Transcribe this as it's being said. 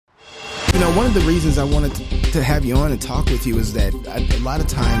One of the reasons I wanted to have you on and talk with you is that a lot of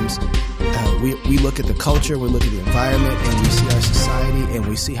times we look at the culture, we look at the environment, and we see our society, and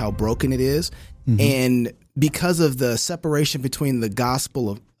we see how broken it is. Mm-hmm. And because of the separation between the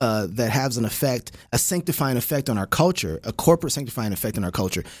gospel that has an effect, a sanctifying effect on our culture, a corporate sanctifying effect on our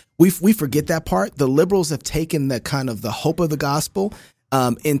culture, we forget that part. The liberals have taken the kind of the hope of the gospel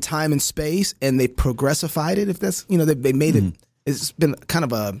in time and space, and they progressified it. If that's, they made it. It's been kind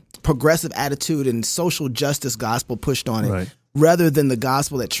of a progressive attitude and social justice gospel pushed on it, right, rather than the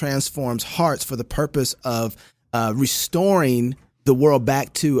gospel that transforms hearts for the purpose of restoring the world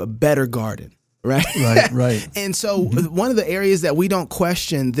back to a better garden. Right. And so one of the areas that we don't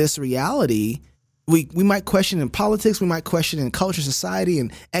question this reality, we might question in politics, we might question in culture, society,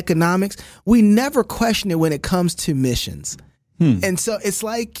 and economics. We never question it when it comes to missions. And so it's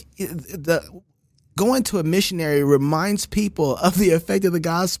like going to a missionary reminds people of the effect of the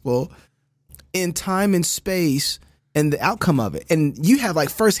gospel in time and space and the outcome of it. And you have like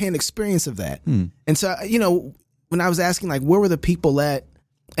firsthand experience of that. And so, when I was asking like, where were the people at,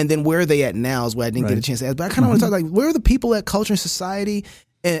 and then where are they at now is what I didn't get a chance to ask. But I kind of want to talk like, where are the people at culture and society?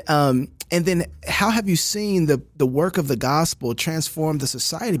 And then how have you seen the work of the gospel transform the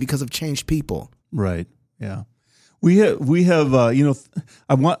society because of changed people? Right. Yeah. We have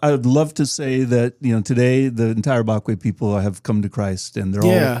I'd love to say that, today the entire Bakwe people have come to Christ and they're all,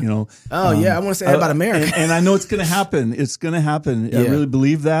 I want to say that about America. And I know it's going to happen. It's going to happen. Yeah. I really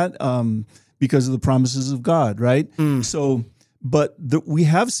believe that because of the promises of God, right? So, but we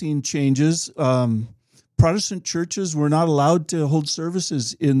have seen changes. Protestant churches were not allowed to hold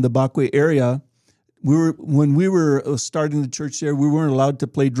services in the Bakwe area. When we were starting the church there, we weren't allowed to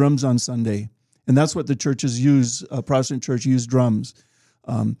play drums on Sunday. And that's what the churches use. Protestant church used drums.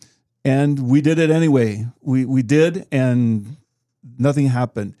 And we did it anyway. We did, and nothing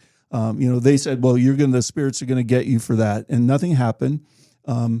happened. They said, well, the spirits are going to get you for that. And nothing happened.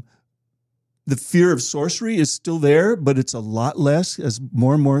 The fear of sorcery is still there, but it's a lot less as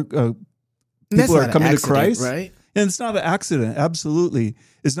more and more people are coming to Christ. Right? And it's not an accident. Absolutely.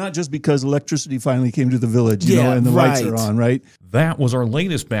 It's not just because electricity finally came to the village, and the lights are on, right? That was our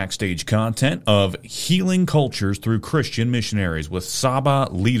latest backstage content of Healing Cultures Through Christian Missionaries with Saba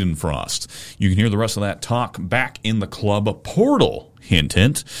Liedenfrost. You can hear the rest of that talk back in the club portal. Hint,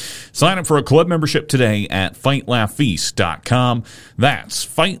 hint. Sign up for a club membership today at fightlaughfeast.com. That's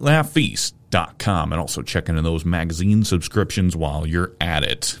fightlaughfeast.com. And also check into those magazine subscriptions while you're at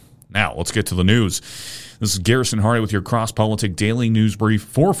it. Now, let's get to the news. This is Garrison Hardy with your Cross Politic Daily News Brief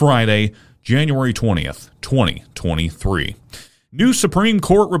for Friday, January 20th, 2023. New Supreme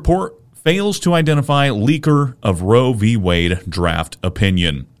Court report fails to identify leaker of Roe v. Wade draft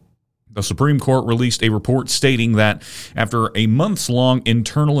opinion. The Supreme Court released a report stating that after a months-long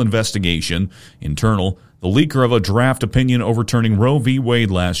internal investigation, the leaker of a draft opinion overturning Roe v.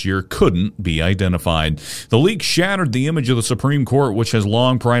 Wade last year couldn't be identified. The leak shattered the image of the Supreme Court, which has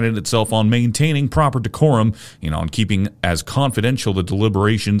long prided itself on maintaining proper decorum and on keeping as confidential the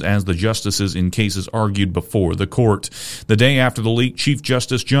deliberations as the justices in cases argued before the court. The day after the leak, Chief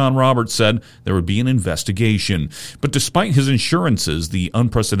Justice John Roberts said there would be an investigation. But despite his assurances, the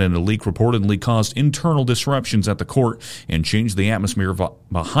unprecedented leak reportedly caused internal disruptions at the court and changed the atmosphere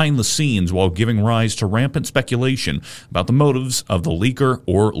behind the scenes while giving rise to rampant speculation about the motives of the leaker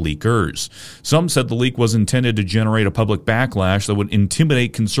or leakers. Some said the leak was intended to generate a public backlash that would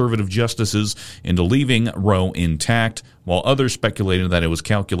intimidate conservative justices into leaving Roe intact, while others speculated that it was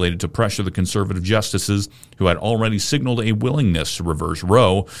calculated to pressure the conservative justices who had already signaled a willingness to reverse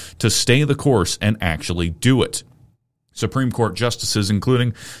Roe to stay the course and actually do it. Supreme Court justices,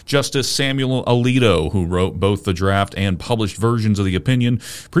 including Justice Samuel Alito, who wrote both the draft and published versions of the opinion,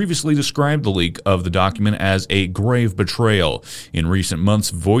 previously described the leak of the document as a grave betrayal. In recent months,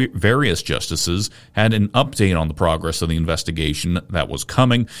 various justices had an update on the progress of the investigation that was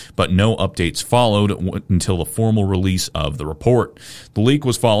coming, but no updates followed until the formal release of the report. The leak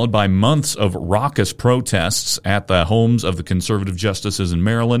was followed by months of raucous protests at the homes of the conservative justices in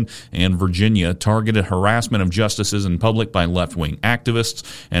Maryland and Virginia, targeted harassment of justices in public by left-wing activists,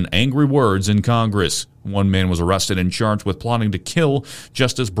 and angry words in Congress. One man was arrested and charged with plotting to kill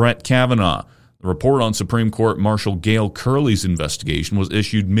Justice Brett Kavanaugh. The report on Supreme Court Marshal Gail Curley's investigation was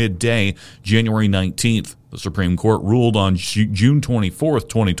issued midday, January 19th. The Supreme Court ruled on June 24,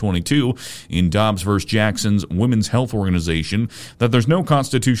 2022, in Dobbs v. Jackson's Women's Health Organization that there's no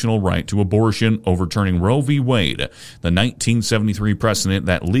constitutional right to abortion, overturning Roe v. Wade, the 1973 precedent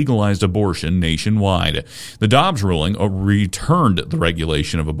that legalized abortion nationwide. The Dobbs ruling returned the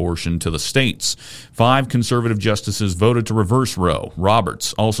regulation of abortion to the states. 5 conservative justices voted to reverse Roe.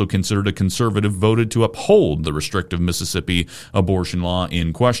 Roberts, also considered a conservative, voted to uphold the restrictive Mississippi abortion law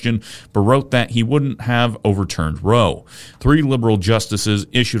in question, but wrote that he wouldn't have overturned Roe. 3 liberal justices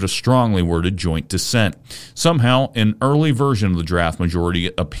issued a strongly worded joint dissent. Somehow, an early version of the draft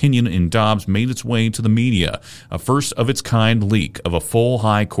majority opinion in Dobbs made its way to the media, a first-of-its-kind leak of a full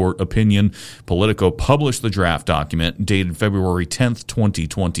high court opinion. Politico published the draft document, dated February 10,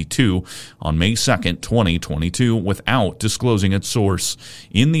 2022, on May 2, 2022, without disclosing its source.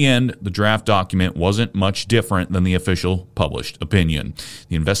 In the end, the draft document wasn't much different than the official published opinion.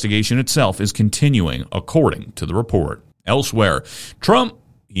 The investigation itself is continuing, according to the report. Elsewhere, Trump,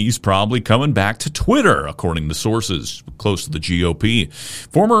 he's probably coming back to Twitter, according to sources close to the GOP.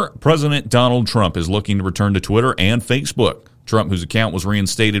 Former President Donald Trump is looking to return to Twitter and Facebook. Trump, whose account was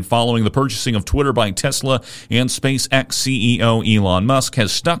reinstated following the purchasing of Twitter by Tesla and SpaceX CEO Elon Musk,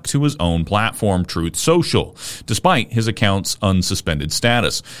 has stuck to his own platform, Truth Social, despite his account's unsuspended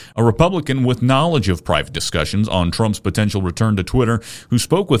status. A Republican with knowledge of private discussions on Trump's potential return to Twitter, who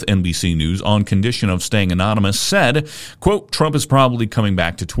spoke with NBC News on condition of staying anonymous, said, quote, Trump is probably coming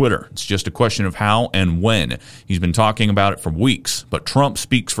back to Twitter. It's just a question of how and when. He's been talking about it for weeks, but Trump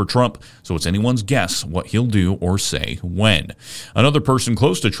speaks for Trump, so it's anyone's guess what he'll do or say when. Another person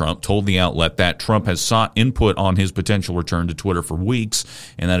close to Trump told the outlet that Trump has sought input on his potential return to Twitter for weeks,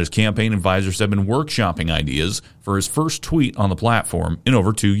 and that his campaign advisors have been workshopping ideas for his first tweet on the platform in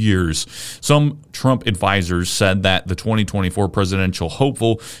over 2 years. Some Trump advisors said that the 2024 presidential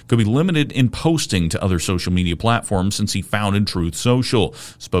hopeful could be limited in posting to other social media platforms since he founded Truth Social.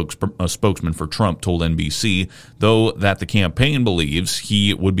 A spokesman for Trump told NBC, though, that the campaign believes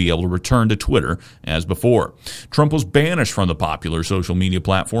he would be able to return to Twitter as before. Trump was banished from the popular social media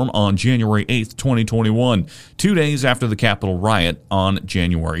platform on January 8, 2021, 2 days after the Capitol riot on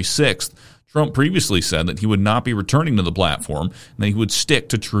January 6th. Trump previously said that he would not be returning to the platform and that he would stick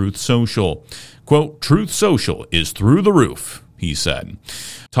to Truth Social. Quote, Truth Social is through the roof, he said.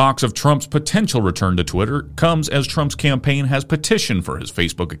 Talks of Trump's potential return to Twitter comes as Trump's campaign has petitioned for his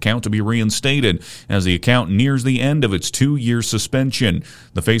Facebook account to be reinstated as the account nears the end of its 2-year suspension.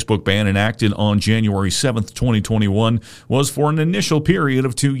 The Facebook ban enacted on January 7, 2021 was for an initial period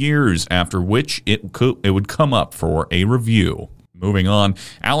of 2 years, after which it would come up for a review. Moving on,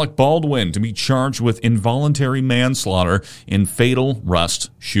 Alec Baldwin to be charged with involuntary manslaughter in fatal Rust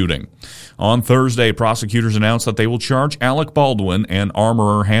shooting. On Thursday, prosecutors announced that they will charge Alec Baldwin and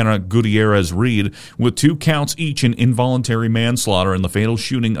armorer Hannah Gutierrez-Reed with 2 counts each in involuntary manslaughter in the fatal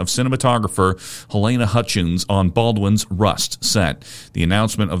shooting of cinematographer Halyna Hutchins on Baldwin's Rust set. The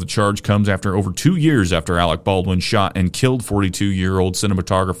announcement of the charge comes after over 2 years after Alec Baldwin shot and killed 42-year-old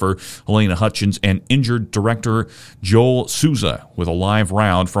cinematographer Halyna Hutchins and injured director Joel Souza with a live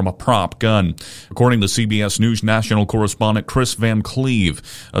round from a prop gun. According to CBS News national correspondent Chris Van Cleve,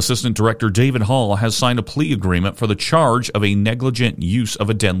 Assistant Director David Hall has signed a plea agreement for the charge of a negligent use of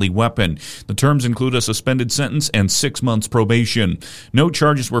a deadly weapon. The terms include a suspended sentence and 6 months probation. No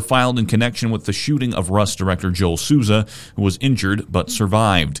charges were filed in connection with the shooting of Rust director Joel Souza, who was injured but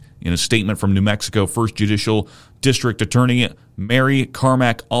survived. In a statement from New Mexico First Judicial District Attorney Mary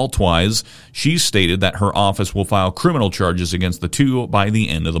Carmack Altwise, she stated that her office will file criminal charges against the 2 by the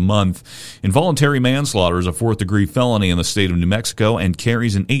end of the month. Involuntary manslaughter is a 4th-degree felony in the state of New Mexico and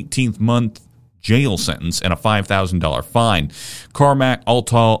carries an 18-month jail sentence and a $5,000 fine. Carmack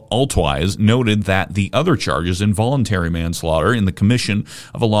Altwise noted that the other charge is involuntary manslaughter in the commission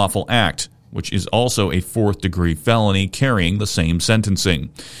of a lawful act, which is also a 4th-degree felony carrying the same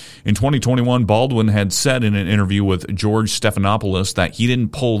sentencing. In 2021, Baldwin had said in an interview with George Stephanopoulos that he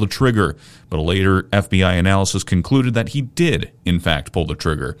didn't pull the trigger, but a later FBI analysis concluded that he did, in fact, pull the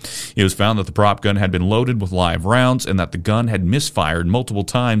trigger. It was found that the prop gun had been loaded with live rounds and that the gun had misfired multiple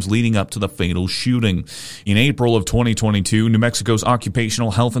times leading up to the fatal shooting. In April of 2022, New Mexico's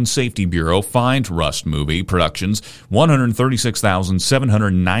Occupational Health and Safety Bureau fined Rust Movie Productions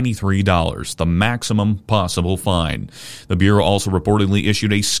 $136,793, the maximum possible fine. The Bureau also reportedly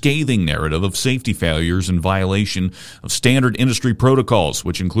issued a scathing narrative of safety failures and violation of standard industry protocols,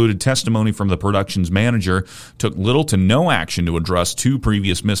 which included testimony from the production's manager, took little to no action to address 2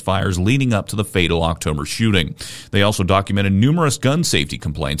 previous misfires leading up to the fatal October shooting. They also documented numerous gun safety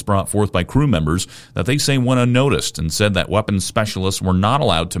complaints brought forth by crew members that they say went unnoticed, and said that weapons specialists were not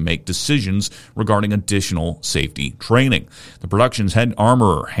allowed to make decisions regarding additional safety training. The production's head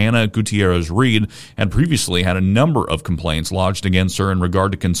armorer, Hannah Gutierrez-Reed, had previously had a number of complaints lodged against her in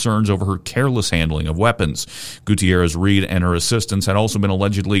regard to concerns over her careless handling of weapons. Gutierrez-Reed and her assistants had also been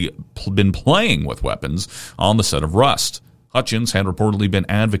allegedly playing with weapons on the set of Rust. Hutchins had reportedly been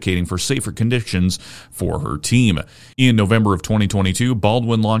advocating for safer conditions for her team. In November of 2022,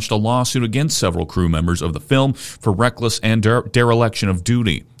 Baldwin launched a lawsuit against several crew members of the film for reckless and dereliction of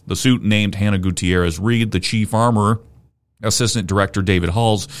duty. The suit named Hannah Gutierrez-Reed the chief armorer, Assistant Director David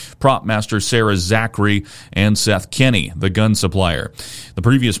Halls, Prop Master Sarah Zachary, and Seth Kenny, the gun supplier. The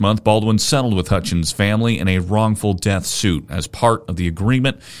previous month, Baldwin settled with Hutchins' family in a wrongful death suit. As part of the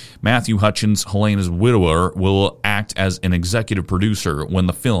agreement, Matthew Hutchins, Helena's widower, will act as an executive producer when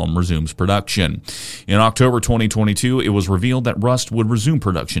the film resumes production. In October 2022, it was revealed that Rust would resume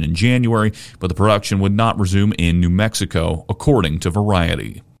production in January, but the production would not resume in New Mexico, according to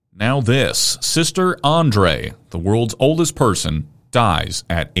Variety. Now this, Sister Andre, the world's oldest person, dies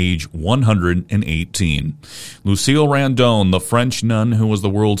at age 118. Lucille Randone, the French nun who was the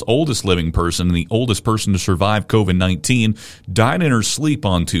world's oldest living person and the oldest person to survive COVID-19, died in her sleep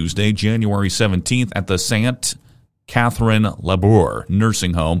on Tuesday, January 17th at the Sainte Catherine Labour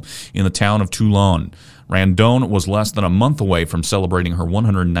nursing home in the town of Toulon. Randone was less than a month away from celebrating her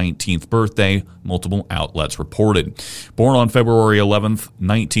 119th birthday, multiple outlets reported. Born on February 11,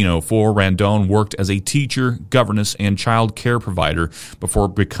 1904, Randone worked as a teacher, governess, and child care provider before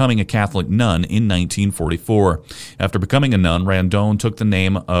becoming a Catholic nun in 1944. After becoming a nun, Randone took the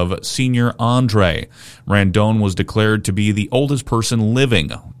name of Senior Andre. Randone was declared to be the oldest person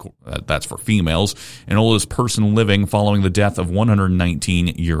living, that's for females, and oldest person living following the death of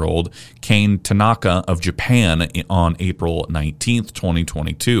 119-year-old Kane Tanaka of Japan on April 19,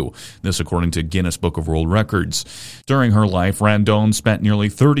 2022. This according to Guinness Book of World Records. During her life, Randone spent nearly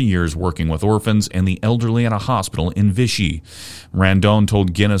 30 years working with orphans and the elderly at a hospital in Vichy. Randone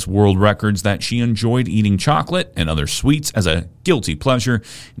told Guinness World Records that she enjoyed eating chocolate and other sweets as a guilty pleasure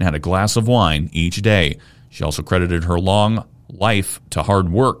and had a glass of wine each day. She also credited her long life to hard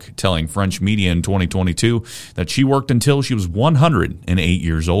work, telling French media in 2022 that she worked until she was 108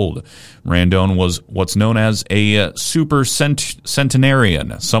 years old. Randone was what's known as a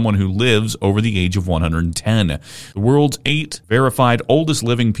supercentenarian, someone who lives over the age of 110. The world's 8 verified oldest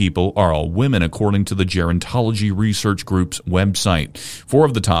living people are all women, according to the Gerontology Research Group's website. 4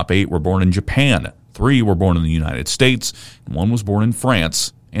 of the top 8 were born in Japan, 3 were born in the United States, 1 was born in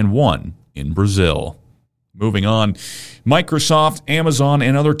France, and 1 in Brazil. Moving on, Microsoft, Amazon,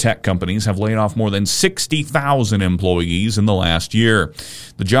 and other tech companies have laid off more than 60,000 employees in the last year.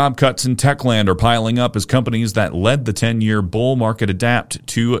 The job cuts in Techland are piling up as companies that led the 10-year bull market adapt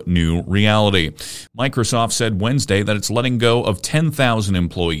to new reality. Microsoft said Wednesday that it's letting go of 10,000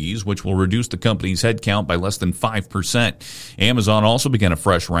 employees, which will reduce the company's headcount by less than 5%. Amazon also began a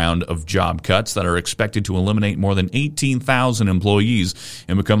fresh round of job cuts that are expected to eliminate more than 18,000 employees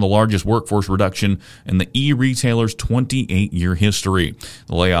and become the largest workforce reduction in the e-retailer's 28-year history.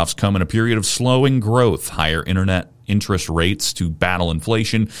 The layoffs come in a period of slowing growth, higher internet interest rates to battle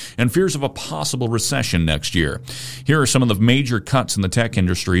inflation, and fears of a possible recession next year. Here are some of the major cuts in the tech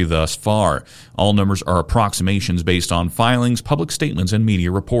industry thus far. All numbers are approximations based on filings, public statements, and media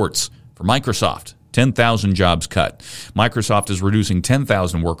reports. For Microsoft, 10,000 jobs cut. Microsoft is reducing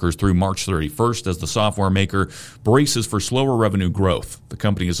 10,000 workers through March 31st as the software maker braces for slower revenue growth. The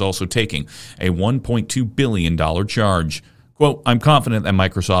company is also taking a $1.2 billion charge. Quote, I'm confident that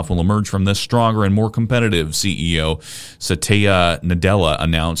Microsoft will emerge from this stronger and more competitive, CEO Satya Nadella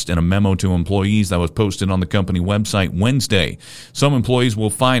announced in a memo to employees that was posted on the company website Wednesday. Some employees will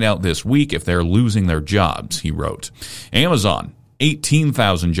find out this week if they're losing their jobs, he wrote. Amazon,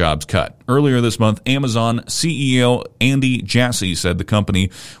 18,000 jobs cut. Earlier this month, Amazon CEO Andy Jassy said the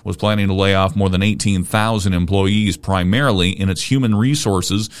company was planning to lay off more than 18,000 employees, primarily in its human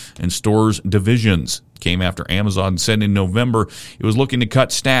resources and stores divisions. Came after Amazon said in November it was looking to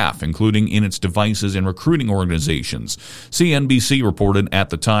cut staff, including in its devices and recruiting organizations. CNBC reported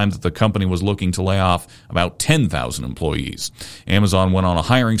at the time that the company was looking to lay off about 10,000 employees. Amazon went on a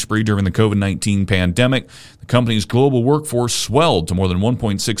hiring spree during the COVID-19 pandemic. The company's global workforce swelled to more than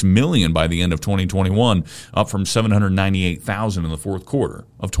 1.6 million by the end of 2021, up from 798,000 in the fourth quarter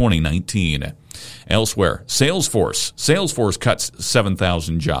of 2019. Elsewhere, Salesforce cuts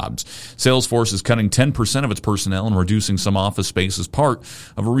 7,000 jobs. Salesforce is cutting 10% of its personnel and reducing some office space as part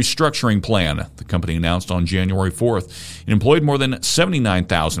of a restructuring plan. The company announced on January 4th it employed more than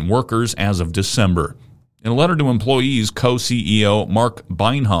 79,000 workers as of December. In a letter to employees, co-CEO Mark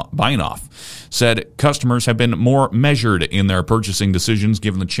Beinoff said customers have been more measured in their purchasing decisions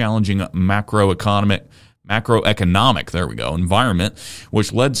given the challenging macroeconomic environment,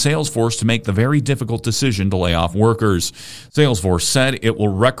 which led Salesforce to make the very difficult decision to lay off workers. Salesforce said it will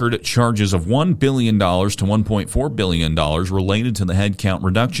record charges of $1 billion to $1.4 billion related to the headcount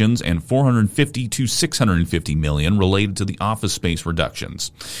reductions and $450 to $650 million related to the office space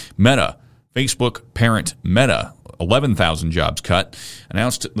reductions. Facebook parent Meta, 11,000 jobs cut,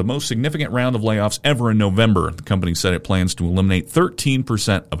 announced the most significant round of layoffs ever in November. The company said it plans to eliminate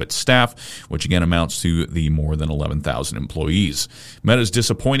 13% of its staff, which again amounts to the more than 11,000 employees. Meta's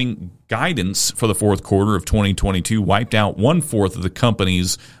disappointing guidance for the fourth quarter of 2022 wiped out 1/4 of the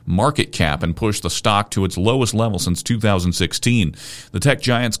company's market cap and pushed the stock to its lowest level since 2016. The tech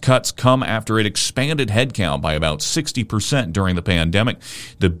giant's cuts come after it expanded headcount by about 60% during the pandemic.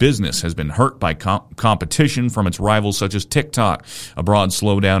 The business has been hurt by competition from its rivals such as TikTok, a broad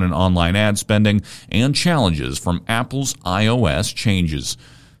slowdown in online ad spending, and challenges from Apple's iOS changes.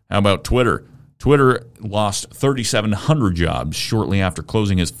 How about Twitter? Twitter lost 3,700 jobs shortly after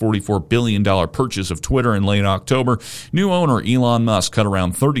closing his $44 billion purchase of Twitter in late October. New owner Elon Musk cut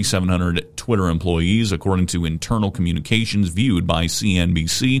around 3,700 Twitter employees, according to internal communications viewed by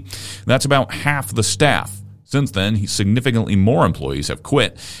CNBC. That's about half the staff. Since then, significantly more employees have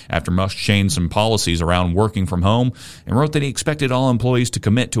quit after Musk changed some policies around working from home and wrote that he expected all employees to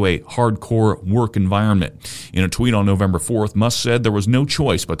commit to a hardcore work environment. In a tweet on November 4th, Musk said there was no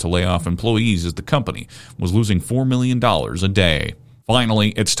choice but to lay off employees as the company was losing $4 million a day.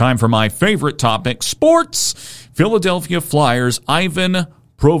 Finally, it's time for my favorite topic, sports. Philadelphia Flyers Ivan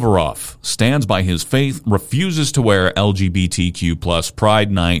Provorov stands by his faith, refuses to wear LGBTQ plus Pride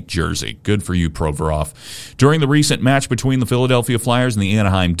Night jersey. Good for you, Provorov. During the recent match between the Philadelphia Flyers and the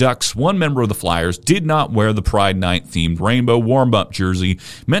Anaheim Ducks, one member of the Flyers did not wear the Pride Night-themed rainbow warm-up jersey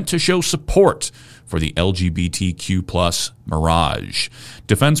meant to show support for the LGBTQ plus mirage.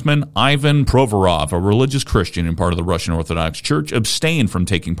 Defenseman Ivan Provorov, a religious Christian and part of the Russian Orthodox Church, abstained from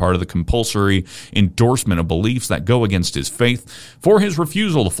taking part of the compulsory endorsement of beliefs that go against his faith. For his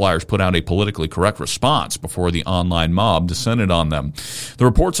refusal, the Flyers put out a politically correct response before the online mob descended on them. The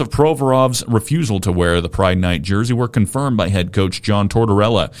reports of Provorov's refusal to wear the Pride Night jersey were confirmed by head coach John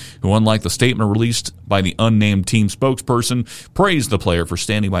Tortorella, who, unlike the statement released by the unnamed team spokesperson, praised the player for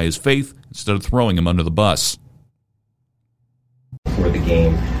standing by his faith instead of throwing him under the bus. For the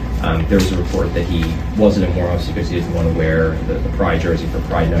game, there was a report that he wasn't in warm-ups because he didn't want to wear the Pride jersey for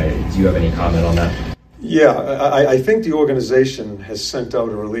Pride Night. Do you have any comment on that? Yeah, I think the organization has sent out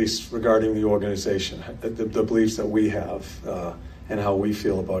a release regarding the organization, the beliefs that we have and how we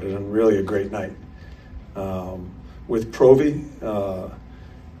feel about it, and really a great night. With Provi,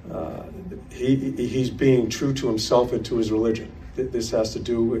 he's being true to himself and to his religion. This has to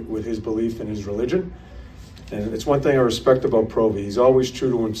do with his belief in his religion. And it's one thing I respect about Provi. He's always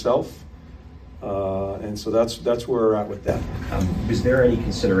true to himself. And so that's where we're at with that. Was there any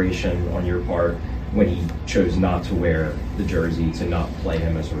consideration on your part when he chose not to wear the jersey to not play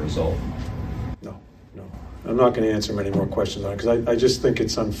him as a result? No. I'm not going to answer many more questions on it because I just think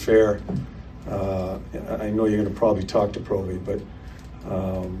it's unfair. I know you're going to probably talk to Provi, but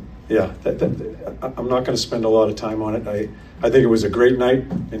I'm not going to spend a lot of time on it. I think it was a great night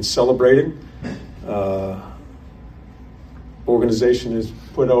in celebrating. Organization has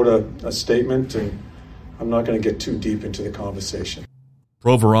put out a statement, and I'm not going to get too deep into the conversation.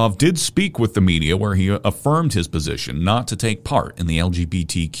 Provorov did speak with the media where he affirmed his position not to take part in the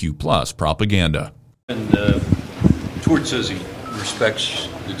LGBTQ plus propaganda. And Tort says he respects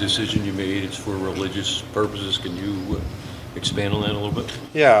the decision you made. It's for religious purposes. Can you expand on that a little bit?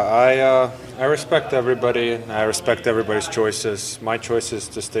 Yeah, I respect everybody. I respect everybody's choices. My choice is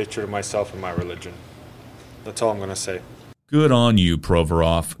to stay true to myself and my religion. That's all I'm going to say. Good on you,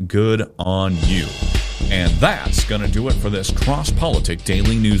 Provorov. Good on you. And that's going to do it for this Cross-Politic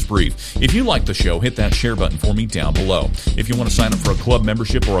Daily News Brief. If you like the show, hit that share button for me down below. If you want to sign up for a club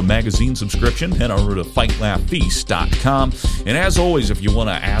membership or a magazine subscription, head over to FightLaughFeast.com. And as always, if you want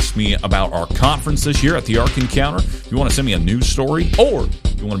to ask me about our conference this year at the Ark Encounter, if you want to send me a news story, or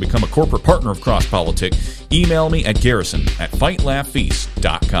if you want to become a corporate partner of Cross-Politic, email me at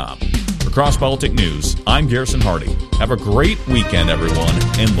Garrison@FightLaughFeast.com. For Cross-Politic News, I'm Garrison Hardy. Have a great weekend, everyone,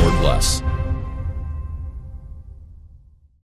 and Lord bless.